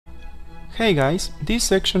Hey guys, this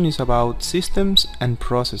section is about systems and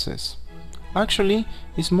processes. Actually,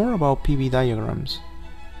 it's more about PV diagrams.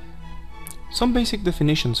 Some basic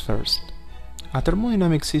definitions first. A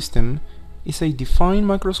thermodynamic system is a defined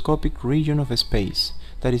macroscopic region of space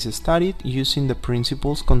that is studied using the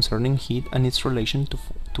principles concerning heat and its relation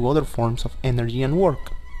to other forms of energy and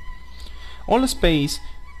work. All space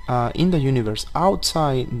in the universe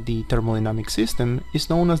outside the thermodynamic system is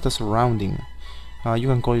known as the surrounding. You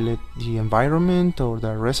can call it the environment or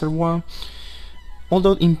the reservoir,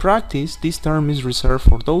 although in practice this term is reserved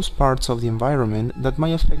for those parts of the environment that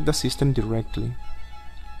might affect the system directly.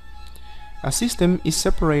 A system is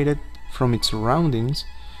separated from its surroundings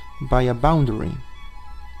by a boundary,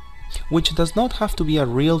 which does not have to be a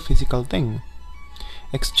real physical thing.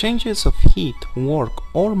 Exchanges of heat, work,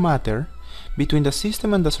 or matter between the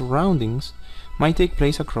system and the surroundings might take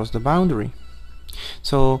place across the boundary.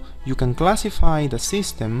 So you can classify the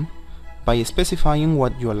system by specifying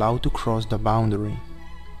what you allow to cross the boundary.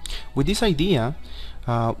 With this idea,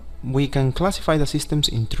 we can classify the systems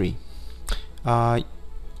in three.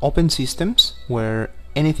 Open systems, where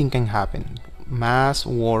anything can happen. Mass,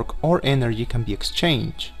 work, or energy can be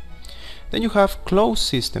exchanged. Then you have closed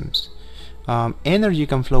systems. Energy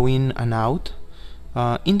can flow in and out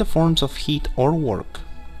in the forms of heat or work.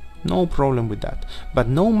 No problem with that, but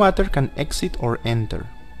no matter can exit or enter.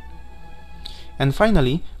 And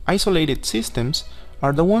finally, isolated systems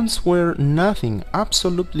are the ones where nothing,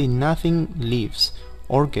 absolutely nothing, leaves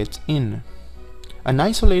or gets in. An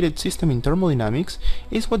isolated system in thermodynamics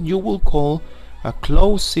is what you will call a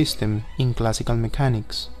closed system in classical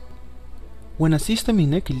mechanics. When a system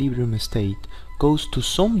in equilibrium state goes to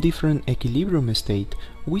some different equilibrium state,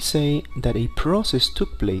 we say that a process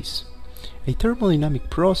took place. A thermodynamic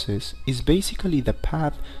process is basically the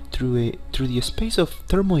path through the space of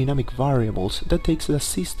thermodynamic variables that takes the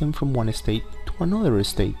system from one state to another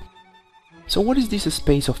state. So what is this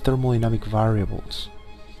space of thermodynamic variables?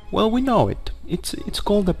 Well, we know it. It's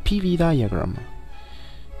called a PV diagram.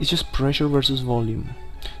 It's just pressure versus volume.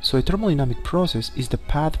 So a thermodynamic process is the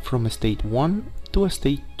path from a state 1 to a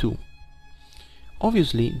state 2.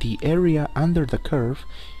 Obviously, the area under the curve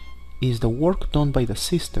is the work done by the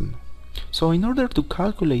system. So in order to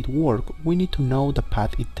calculate work, we need to know the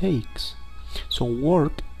path it takes. So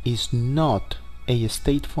work is not a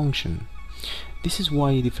state function. This is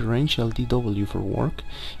why differential dW for work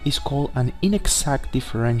is called an inexact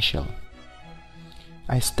differential.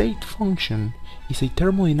 A state function is a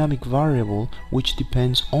thermodynamic variable which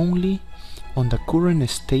depends only on the current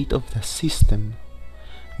state of the system,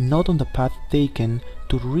 not on the path taken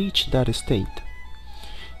to reach that state.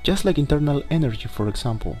 Just like internal energy, for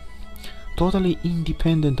example. Totally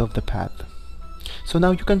independent of the path. So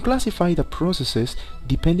now you can classify the processes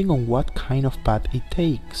depending on what kind of path it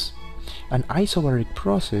takes. An isobaric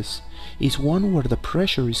process is one where the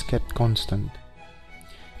pressure is kept constant.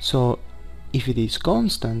 So if it is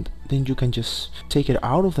constant, then you can just take it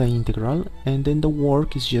out of the integral, and then the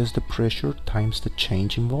work is just the pressure times the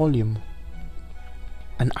change in volume.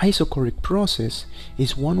 An isochoric process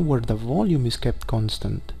is one where the volume is kept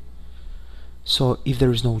constant. So if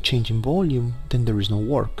there is no change in volume, then there is no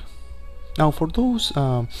work. Now for those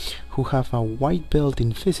who have a white belt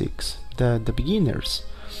in physics, the beginners,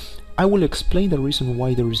 I will explain the reason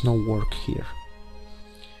why there is no work here.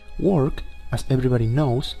 Work, as everybody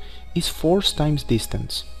knows, is force times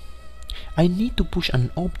distance. I need to push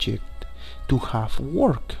an object to have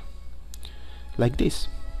work, like this.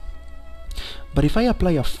 But if I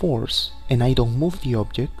apply a force and I don't move the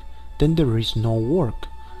object, then there is no work,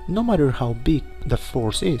 no matter how big the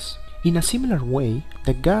force is. In a similar way,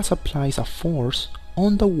 the gas applies a force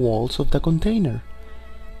on the walls of the container,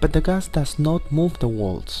 but the gas does not move the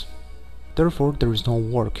walls. Therefore, there is no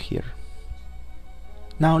work here.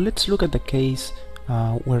 Now let's look at the case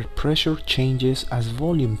where pressure changes as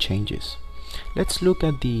volume changes. Let's look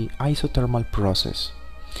at the isothermal process.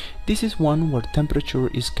 This is one where temperature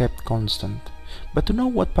is kept constant. But to know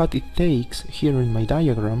what path it takes here in my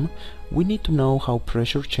diagram, we need to know how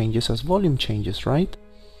pressure changes as volume changes, right?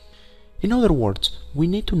 In other words, we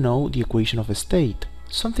need to know the equation of a state,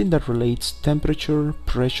 something that relates temperature,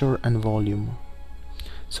 pressure, and volume.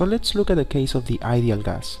 So let's look at the case of the ideal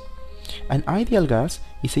gas. An ideal gas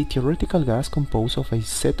is a theoretical gas composed of a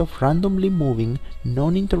set of randomly moving,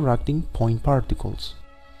 non-interacting point particles.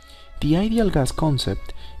 The ideal gas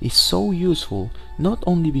concept is so useful not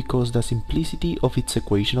only because of the simplicity of its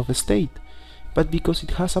equation of a state, but because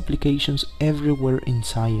it has applications everywhere in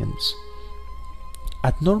science.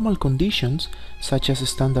 At normal conditions, such as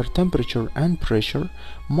standard temperature and pressure,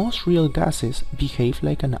 most real gases behave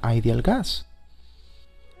like an ideal gas.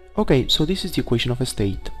 Okay, so this is the equation of a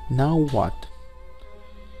state. Now what?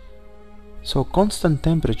 So constant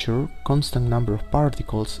temperature, constant number of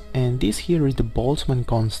particles, and this here is the Boltzmann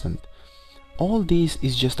constant. All this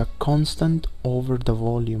is just a constant over the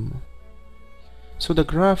volume. So the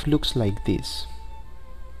graph looks like this.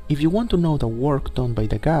 If you want to know the work done by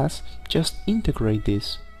the gas, just integrate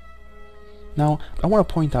this. Now, I want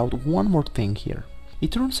to point out one more thing here.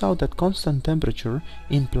 It turns out that constant temperature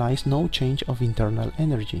implies no change of internal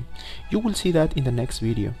energy. You will see that in the next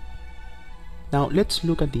video. Now let's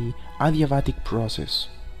look at the adiabatic process.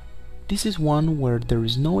 This is one where there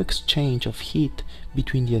is no exchange of heat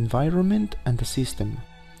between the environment and the system.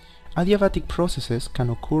 Adiabatic processes can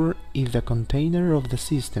occur if the container of the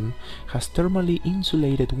system has thermally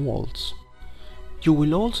insulated walls. You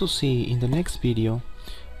will also see in the next video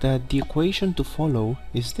that the equation to follow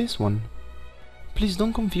is this one. Please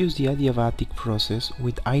don't confuse the adiabatic process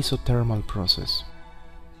with isothermal process.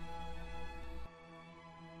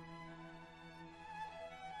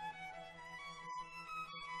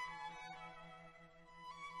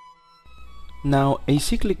 Now, a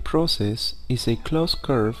cyclic process is a closed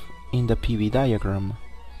curve in the PV diagram.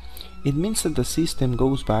 It means that the system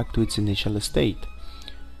goes back to its initial state.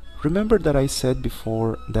 Remember that I said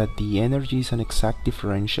before that the energy is an exact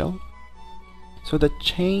differential? So the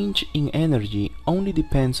change in energy only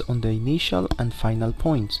depends on the initial and final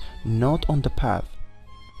points, not on the path.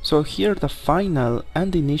 So here the final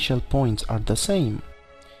and the initial points are the same.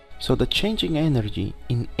 So the change in energy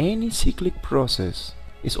in any cyclic process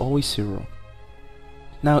is always zero.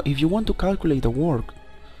 Now if you want to calculate the work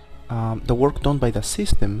done by the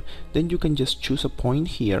system, then you can just choose a point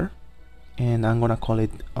here, and I'm gonna call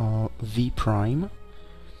it V prime,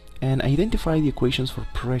 and identify the equations for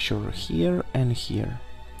pressure here and here.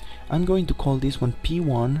 I'm going to call this one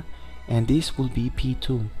P1 and this will be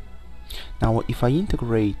P2. Now if I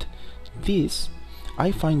integrate this,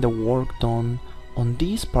 I find the work done on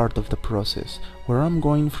this part of the process, where I'm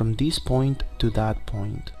going from this point to that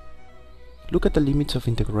point. Look at the limits of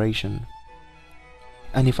integration.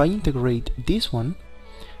 And if I integrate this one,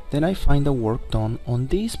 then I find the work done on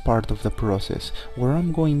this part of the process, where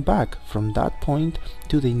I'm going back from that point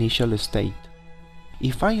to the initial state.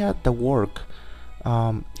 If I add the work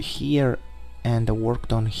here and the work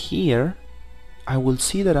done here, I will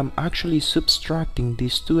see that I'm actually subtracting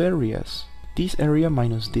these two areas, this area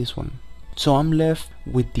minus this one. So I'm left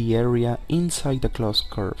with the area inside the closed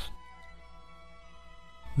curve.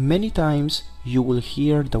 Many times you will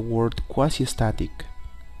hear the word quasi-static.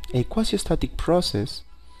 A quasi-static process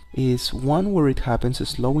is one where it happens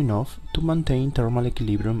slow enough to maintain thermal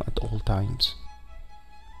equilibrium at all times.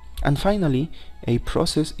 And finally, a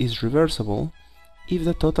process is reversible if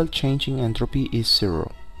the total change in entropy is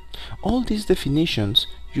zero. All these definitions,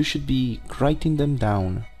 you should be writing them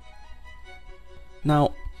down.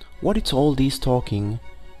 Now, what is all this talking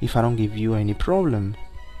if I don't give you any problem?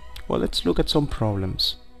 Well, let's look at some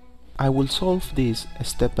problems. I will solve this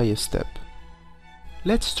step by step.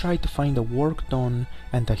 Let's try to find the work done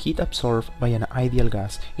and the heat absorbed by an ideal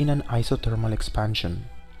gas in an isothermal expansion.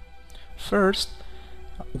 First,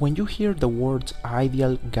 when you hear the words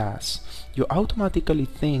ideal gas, you automatically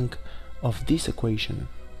think of this equation.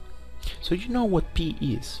 So you know what P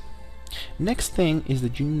is. Next thing is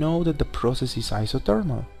that you know that the process is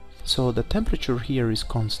isothermal, so the temperature here is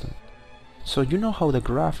constant. So you know how the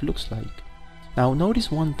graph looks like. Now notice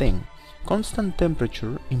one thing, constant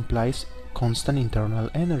temperature implies constant internal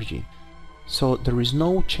energy. So there is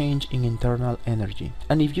no change in internal energy.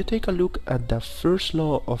 And if you take a look at the first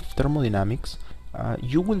law of thermodynamics,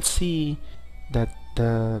 you will see that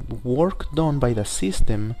the work done by the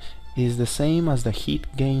system is the same as the heat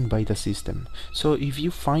gained by the system. So if you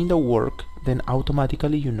find the work, then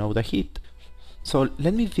automatically you know the heat. So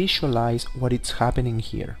let me visualize what is happening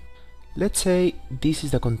here. Let's say this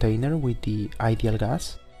is the container with the ideal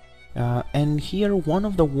gas, and here one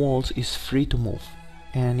of the walls is free to move,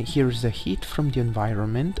 and here is the heat from the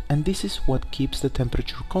environment, and this is what keeps the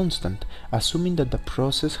temperature constant, assuming that the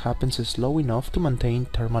process happens slow enough to maintain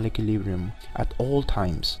thermal equilibrium at all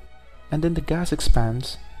times. And then the gas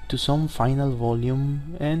expands to some final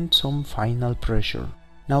volume and some final pressure.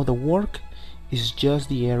 Now the work is just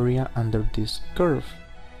the area under this curve.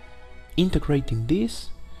 Integrating this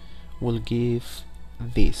will give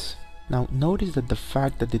this. Now notice that the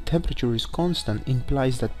fact that the temperature is constant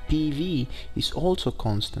implies that PV is also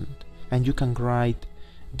constant, and you can write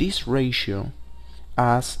this ratio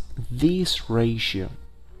as this ratio.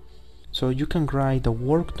 So you can write the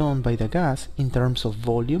work done by the gas in terms of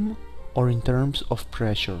volume or in terms of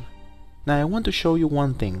pressure. Now I want to show you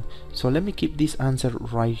one thing, so let me keep this answer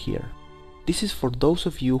right here. This is for those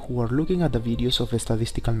of you who are looking at the videos of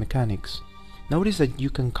statistical mechanics. Notice that you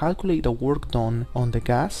can calculate the work done on the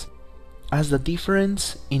gas as the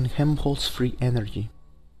difference in Helmholtz free energy.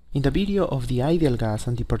 In the video of the ideal gas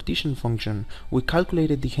and the partition function, we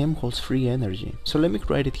calculated the Helmholtz free energy. So let me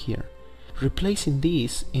write it here. Replacing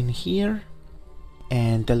this in here,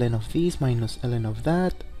 and ln of this minus ln of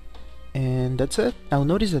that, and that's it. Now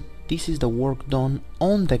notice that this is the work done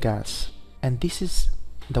on the gas, and this is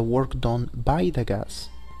the work done by the gas.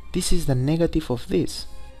 This is the negative of this.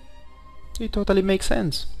 It totally makes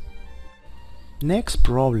sense. Next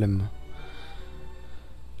problem.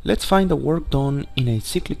 Let's find the work done in a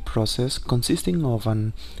cyclic process consisting of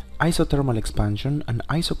an isothermal expansion, an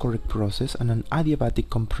isochoric process, and an adiabatic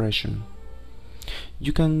compression.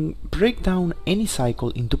 You can break down any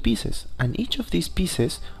cycle into pieces, and each of these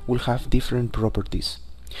pieces will have different properties.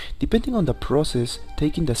 Depending on the process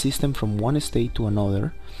taking the system from one state to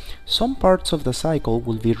another, some parts of the cycle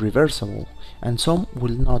will be reversible, and some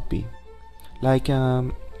will not be. Like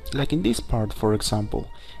in this part, for example,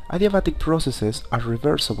 adiabatic processes are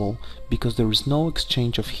reversible because there is no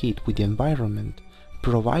exchange of heat with the environment,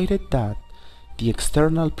 provided that the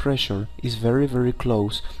external pressure is very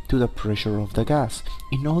close to the pressure of the gas.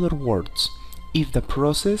 In other words, if the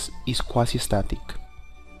process is quasi-static.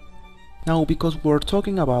 Now, because we're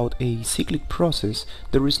talking about a cyclic process,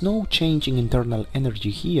 there is no change in internal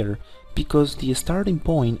energy here because the starting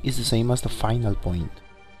point is the same as the final point.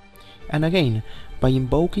 And again, by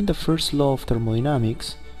invoking the first law of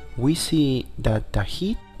thermodynamics, we see that the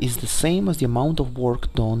heat is the same as the amount of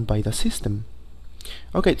work done by the system.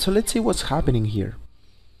 Okay, so let's see what's happening here.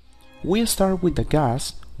 We start with the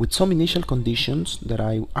gas with some initial conditions that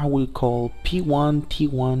I will call P1,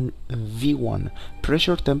 T1, V1,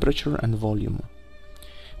 pressure, temperature, and volume.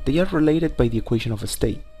 They are related by the equation of a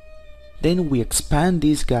state. Then we expand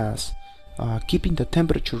this gas, keeping the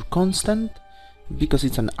temperature constant because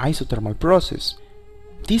it's an isothermal process.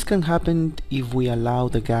 This can happen if we allow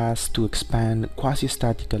the gas to expand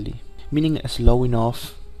quasi-statically, meaning slow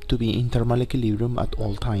enough to be in thermal equilibrium at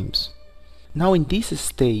all times. Now in this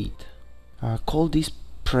state, call this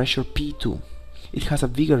pressure P2. It has a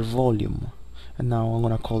bigger volume, and now I'm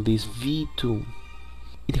gonna call this V2.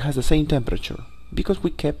 It has the same temperature because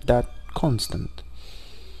we kept that constant.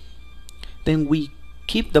 Then we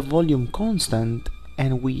keep the volume constant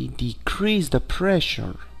and we decrease the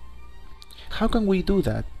pressure. How can we do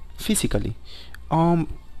that physically?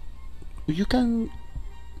 You can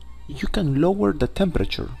lower the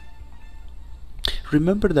temperature.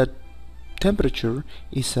 Remember that temperature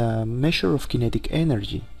is a measure of kinetic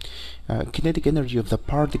energy of the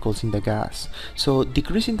particles in the gas. So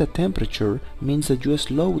decreasing the temperature means that you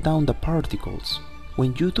slow down the particles.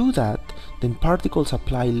 When you do that, then particles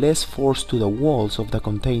apply less force to the walls of the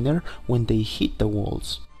container when they hit the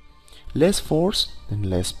walls. Less force, then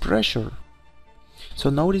less pressure. So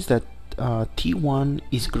notice that T1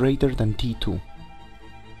 is greater than T2.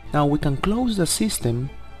 Now we can close the system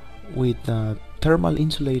with thermal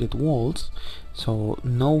insulated walls, so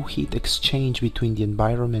no heat exchange between the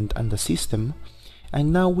environment and the system,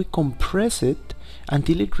 and now we compress it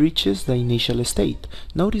until it reaches the initial state.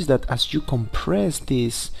 Notice that as you compress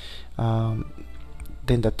this, then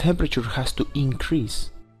the temperature has to increase.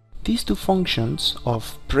 These two functions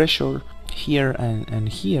of pressure here and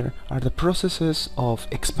here are the processes of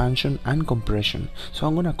expansion and compression. So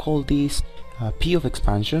I'm gonna call this P of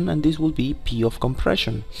expansion, and this will be P of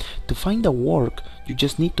compression. To find the work, you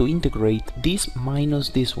just need to integrate this minus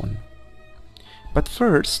this one. But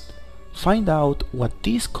first, find out what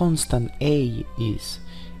this constant A is,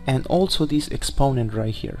 and also this exponent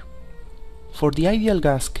right here. For the ideal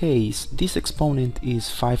gas case, this exponent is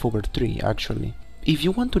 5/3 actually. If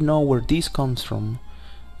you want to know where this comes from,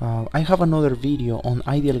 I have another video on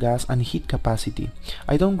ideal gas and heat capacity.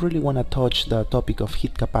 I don't really want to touch the topic of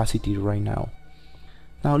heat capacity right now.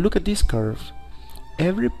 Now look at this curve.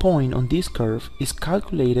 Every point on this curve is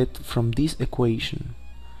calculated from this equation.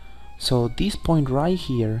 So this point right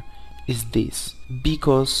here is this,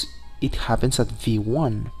 because it happens at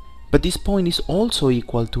V1. But this point is also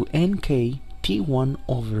equal to NK T1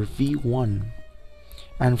 over V1.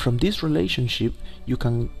 And from this relationship, you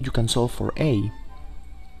can solve for A.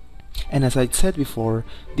 And as I said before,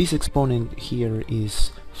 this exponent here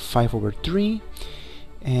is 5/3,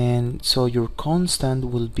 and so your constant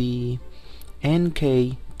will be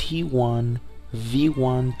NK T1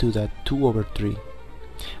 V1 to the 2/3.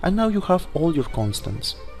 And now you have all your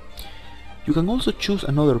constants. You can also choose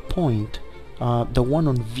another point, the one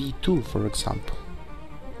on V2 for example.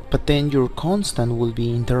 But then your constant will be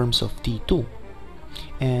in terms of T2.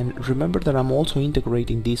 And remember that I'm also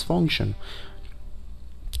integrating this function,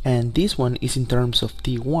 and this one is in terms of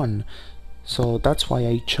T1, so that's why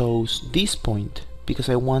I chose this point, because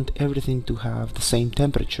I want everything to have the same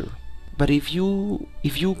temperature. But if you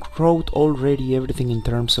wrote already everything in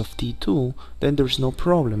terms of T2, then there's no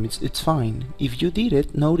problem, it's fine. If you did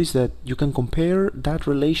it, notice that you can compare that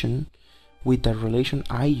relation with the relation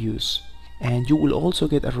I use, and you will also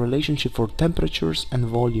get a relationship for temperatures and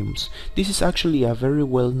volumes. This is actually a very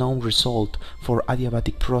well-known result for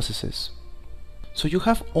adiabatic processes. So you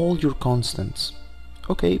have all your constants.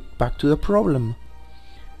 Okay, back to the problem.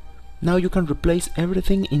 Now you can replace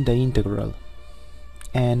everything in the integral,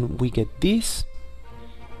 and we get this,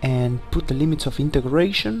 and put the limits of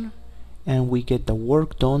integration, and we get the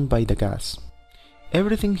work done by the gas.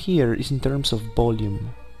 Everything here is in terms of volume,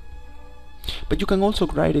 but you can also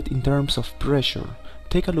write it in terms of pressure.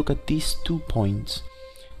 Take a look at these 2 points.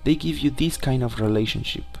 They give you this kind of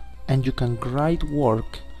relationship, and you can write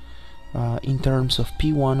work in terms of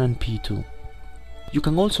P1 and P2. You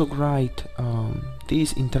can also write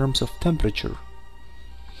this in terms of temperature.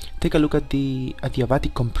 Take a look at the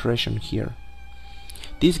adiabatic compression here.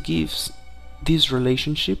 This gives this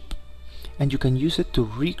relationship, and you can use it to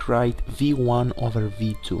rewrite V1 over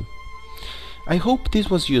V2. I hope this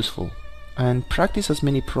was useful, and practice as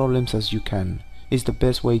many problems as you can. It's the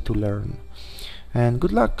best way to learn. And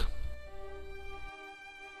good luck!